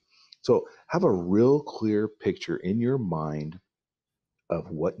is. So have a real clear picture in your mind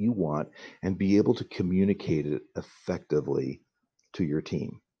of what you want and be able to communicate it effectively to your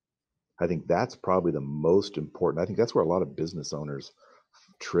team. I think that's probably the most important. I think that's where a lot of business owners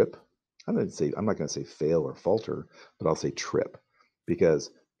trip. I'm not going to say fail or falter, but I'll say trip because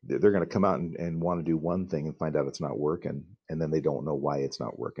they're going to come out and want to do one thing and find out it's not working, and then they don't know why it's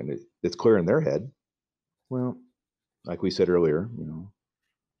not working. It's clear in their head. Well, like we said earlier,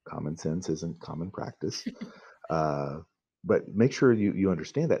 common sense isn't common practice. Uh, but make sure you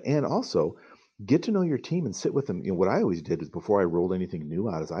understand that, and also get to know your team and sit with them. What I always did is before I rolled anything new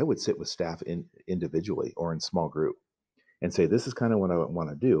out, is I would sit with staff individually or in small group and say, "This is kind of what I want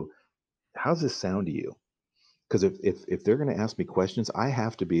to do. How's this sound to you?" Because if they're going to ask me questions, I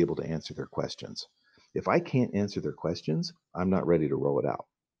have to be able to answer their questions. If I can't answer their questions, I'm not ready to roll it out.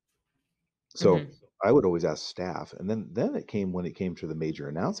 So Mhm. I would always ask staff, and then when it came to the major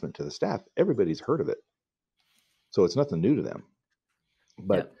announcement to the staff, everybody's heard of it, so it's nothing new to them.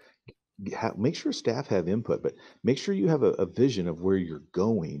 But Yep. make sure staff have input, but make sure you have a vision of where you're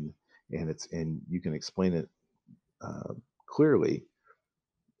going, and you can explain it uh, clearly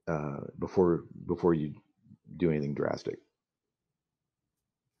before you do anything drastic.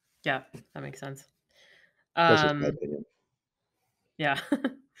 Yeah, that makes sense. That's just my Um, opinion. yeah.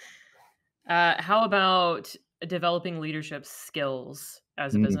 How about developing leadership skills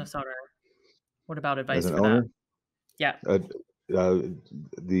as a Mm. business owner? What about As advice an for that? owner, Yeah. uh, uh,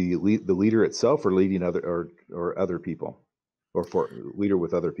 the leader itself, or leading other people, or for leader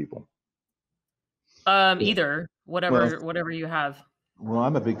with other people. Yeah. Either, Well, whatever you have.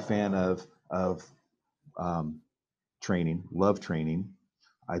 I'm a big fan of um, training. Love training.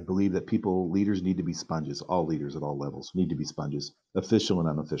 I believe that leaders need to be sponges. All leaders at all levels need to be sponges, official and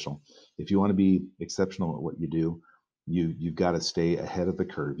unofficial. If you want to be exceptional at what you do, you've got to stay ahead of the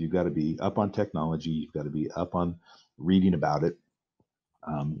curve. You've got to be up on technology. You've got to be up on reading about it.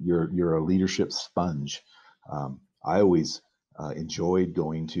 You're a leadership sponge. I always enjoyed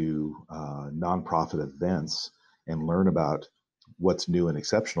going to nonprofit events and learn about what's new and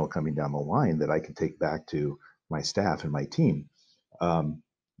exceptional coming down the line that I can take back to my staff and my team. Um,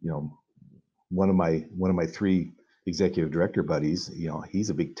 you know, one of my three executive director buddies,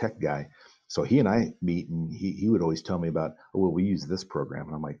 he's a big tech guy. So he and I meet, and he would always tell me about, oh, well, we use this program,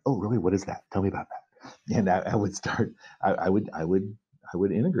 and I'm like, oh, really? What is that? Tell me about that. And I would start. I would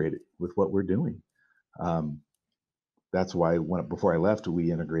integrate it with what we're doing. Um, that's why before I left,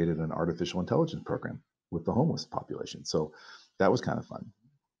 we integrated an artificial intelligence program with the homeless population. So that was kind of fun.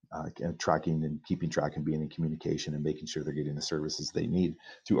 And tracking and keeping track and being in communication and making sure they're getting the services they need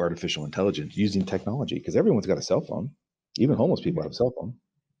through artificial intelligence using technology, because everyone's got a cell phone. Even homeless people have a cell phone.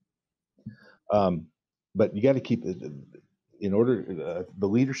 Um, but you got to keep it in order. The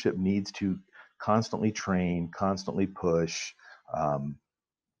leadership needs to constantly train, constantly push, um,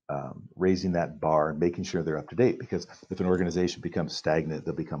 raising that bar and making sure they're up to date. Because if an organization becomes stagnant,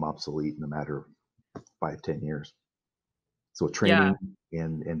 they'll become obsolete in a matter of 5, 10 years. So Yeah, training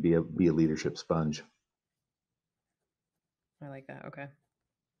and be a leadership sponge. I like that. Okay.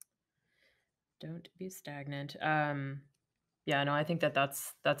 Don't be stagnant. Yeah, no, I think that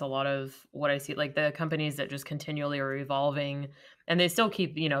that's a lot of what I see. Like the companies that just continually are evolving, and they still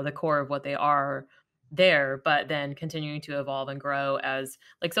keep the core of what they are there, but then continuing to evolve and grow as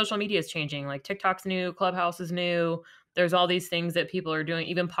like social media is changing. Like TikTok's new, Clubhouse is new. There's all these things that people are doing.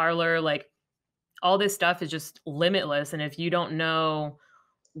 Even Parlor, like all this stuff is just limitless. And if you don't know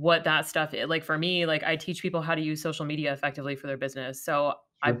what that stuff is, like for me, like I teach people how to use social media effectively for their business. So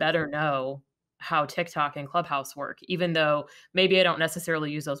I Sure. better know how TikTok and Clubhouse work, even though maybe I don't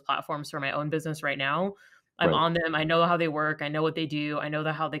necessarily use those platforms for my own business right now. I'm Right. on them. I know how they work. I know what they do. I know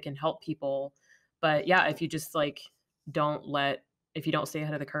how they can help people. But yeah, if you just like don't let, if you don't stay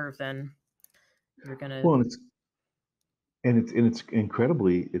ahead of the curve, then you're gonna. Well, and it's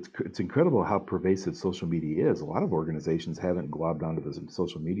incredibly it's incredible how pervasive social media is. A lot of organizations haven't globbed onto the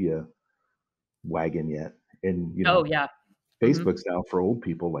social media wagon yet, and Oh yeah. Hmm. Facebook's now for old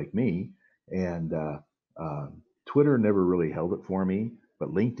people like me, and Twitter never really held it for me. But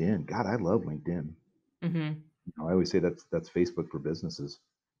LinkedIn, God, I love LinkedIn. Hmm. I always say that's Facebook for businesses.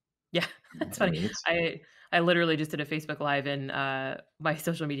 Yeah, it's I funny. mean, it's I literally just did a Facebook Live in, my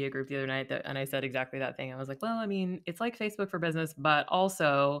social media group the other night and I said exactly that thing. I was like, "Well, I mean, it's like Facebook for business, but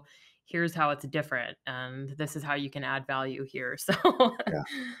also here's how it's different, and this is how you can add value here." So, yeah,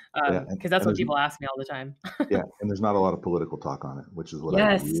 yeah, because that's and what there's people ask me all the time. yeah, and there's not a lot of political talk on it, which is what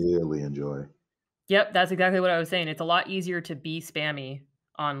I Yes. really enjoy. Yep, that's exactly what I was saying. It's a lot easier to be spammy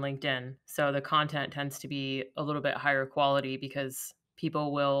on LinkedIn. So the content tends to be a little bit higher quality because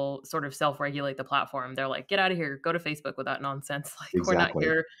people will sort of self-regulate the platform. They're like, "Get out of here. Go to Facebook with that nonsense. Like Exactly.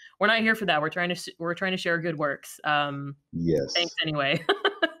 we're not here for that. We're trying to share good works." Thanks Yes. anyway.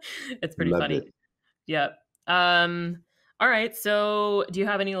 It's pretty Loved funny. it. Yep. Um, all right. So do you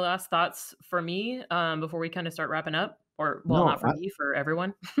have any last thoughts for me before we kind of start wrapping up? Or well, No, not for me, for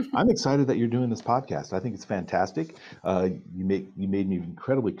everyone. I'm excited that you're doing this podcast. I think it's fantastic. You made me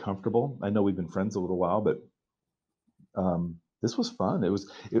incredibly comfortable. I know we've been friends a little while, but this was fun.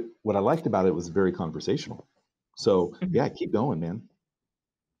 What I liked about it was very conversational. So yeah, keep going, man.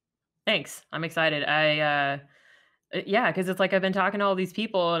 Thanks. I'm excited. Yeah, because it's like I've been talking to all these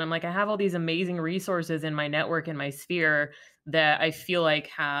people, and I'm like, I have all these amazing resources in my network and my sphere that I feel like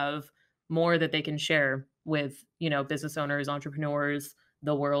have more that they can share with, business owners, entrepreneurs,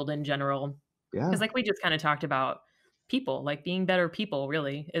 the world in general. Because Yeah, like we just kind of talked about people, like being better people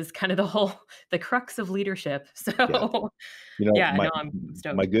really is kind of the whole the crux of leadership. yeah. So yeah, no, I'm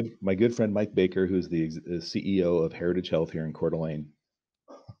stoked. My good friend Mike Baker, who's the CEO of Heritage Health here in Coeur d'Alene,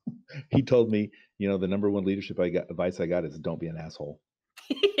 he told me, the number one leadership advice I got is don't be an asshole.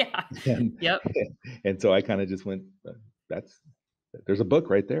 Yeah. And Yep. and so I kind of just went, that's there's a book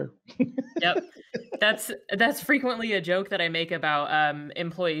right there. Yep. That's frequently a joke that I make about,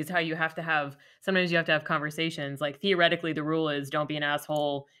 employees, how sometimes you have to have conversations, like, theoretically, the rule is don't be an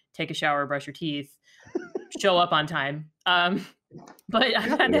asshole, take a shower, brush your teeth, show up on time, but I've had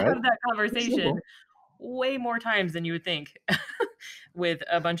Exactly to right. have that It's conversation simple. way more times than you would think with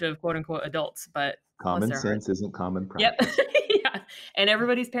a bunch of quote, unquote, "adults," but bless Common their hearts. sense isn't common Yep. practice. Yeah, and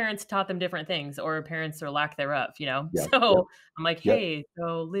everybody's parents taught them different things or parents or lack thereof, you know? Yeah. Yep. So, I'm like, Yep. "Hey,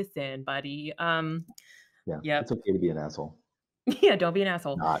 so listen, buddy, Yeah. yep." It's okay to be an asshole. Yeah, don't be an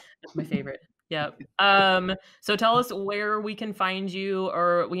asshole. Not. That's my favorite. Yep. So tell us where we can find you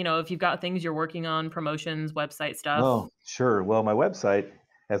or, if you've got things you're working on, promotions, website stuff. Oh, sure. Well, my website,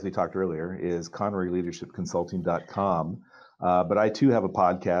 as we talked earlier, is conroyleadershipconsulting.com. But I too have a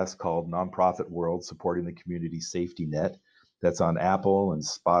podcast called Nonprofit World Supporting the Community Safety Net that's on Apple and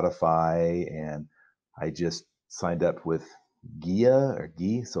Spotify. And I just signed up with Gia,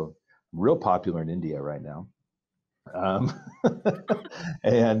 so real popular in India right now. Um,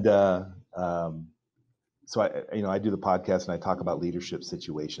 and so I do the podcast and I talk about leadership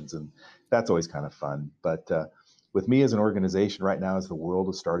situations, and that's always kind of fun. But with me as an organization right now, as the world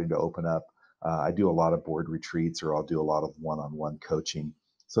is starting to open up, I do a lot of board retreats or I'll do a lot of one-on-one coaching.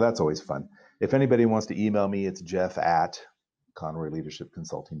 So that's always fun. If anybody wants to email me, it's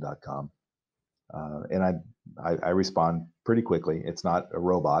jeff@conroyleadershipconsulting.com. And I respond pretty quickly. It's not a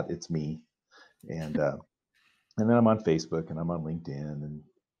robot, it's me. And then I'm on Facebook and I'm on LinkedIn and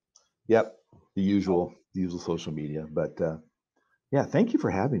yep, the usual social media. But yeah, thank you for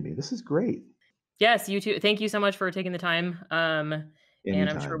having me. This is great. Yes, you too. Thank you so much for taking the time. And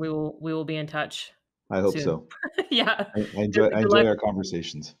I'm sure Anytime. we will be in touch I hope soon. so. Yeah. I Good enjoy luck. our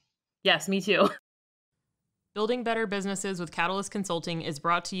conversations. Yes, me too. Building Better Businesses with Catalyst Consulting is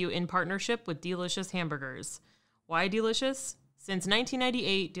brought to you in partnership with Delicious Hamburgers. Why Delicious? Since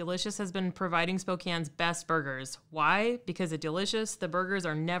 1998, Delicious has been providing Spokane's best burgers. Why? Because at Delicious, the burgers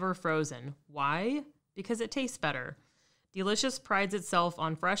are never frozen. Why? Because it tastes better. Delicious prides itself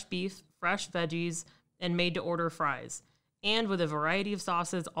on fresh beef, fresh veggies, and made-to-order fries. And with a variety of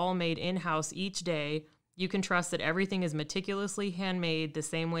sauces all made in-house each day, you can trust that everything is meticulously handmade the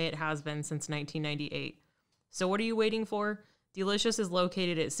same way it has been since 1998. So what are you waiting for? Delicious is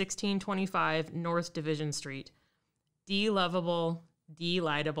located at 1625 North Division Street. De-lovable,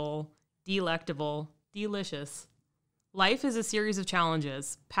 delightable, delectable, delicious. Life is a series of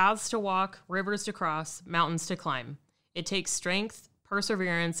challenges, paths to walk, rivers to cross, mountains to climb. It takes strength,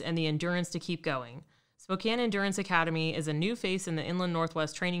 perseverance, and the endurance to keep going. Spokane Endurance Academy is a new face in the Inland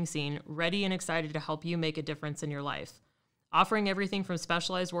Northwest training scene, ready and excited to help you make a difference in your life. Offering everything from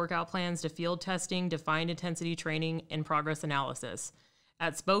specialized workout plans to field testing, defined intensity training, and progress analysis.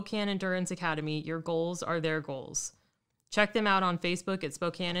 At Spokane Endurance Academy, your goals are their goals. Check them out on Facebook at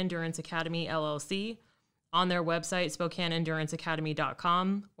Spokane Endurance Academy LLC, on their website,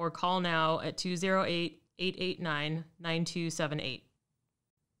 SpokaneEnduranceAcademy.com, or call now at 208-889-9278.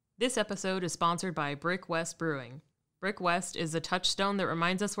 This episode is sponsored by Brick West Brewing. Brick West is the touchstone that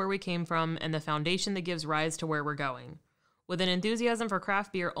reminds us where we came from and the foundation that gives rise to where we're going. With an enthusiasm for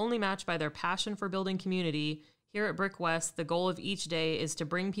craft beer only matched by their passion for building community, here at Brick West, the goal of each day is to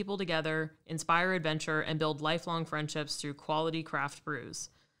bring people together, inspire adventure, and build lifelong friendships through quality craft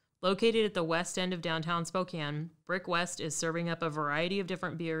brews. Located at the west end of downtown Spokane, Brick West is serving up a variety of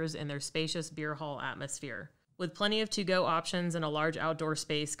different beers in their spacious beer hall atmosphere. With plenty of to-go options and a large outdoor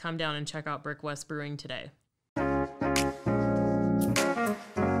space, come down and check out Brick West Brewing today.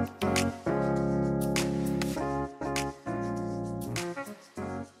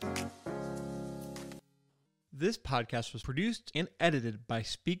 This podcast was produced and edited by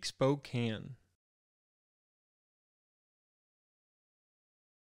Speak Spokane.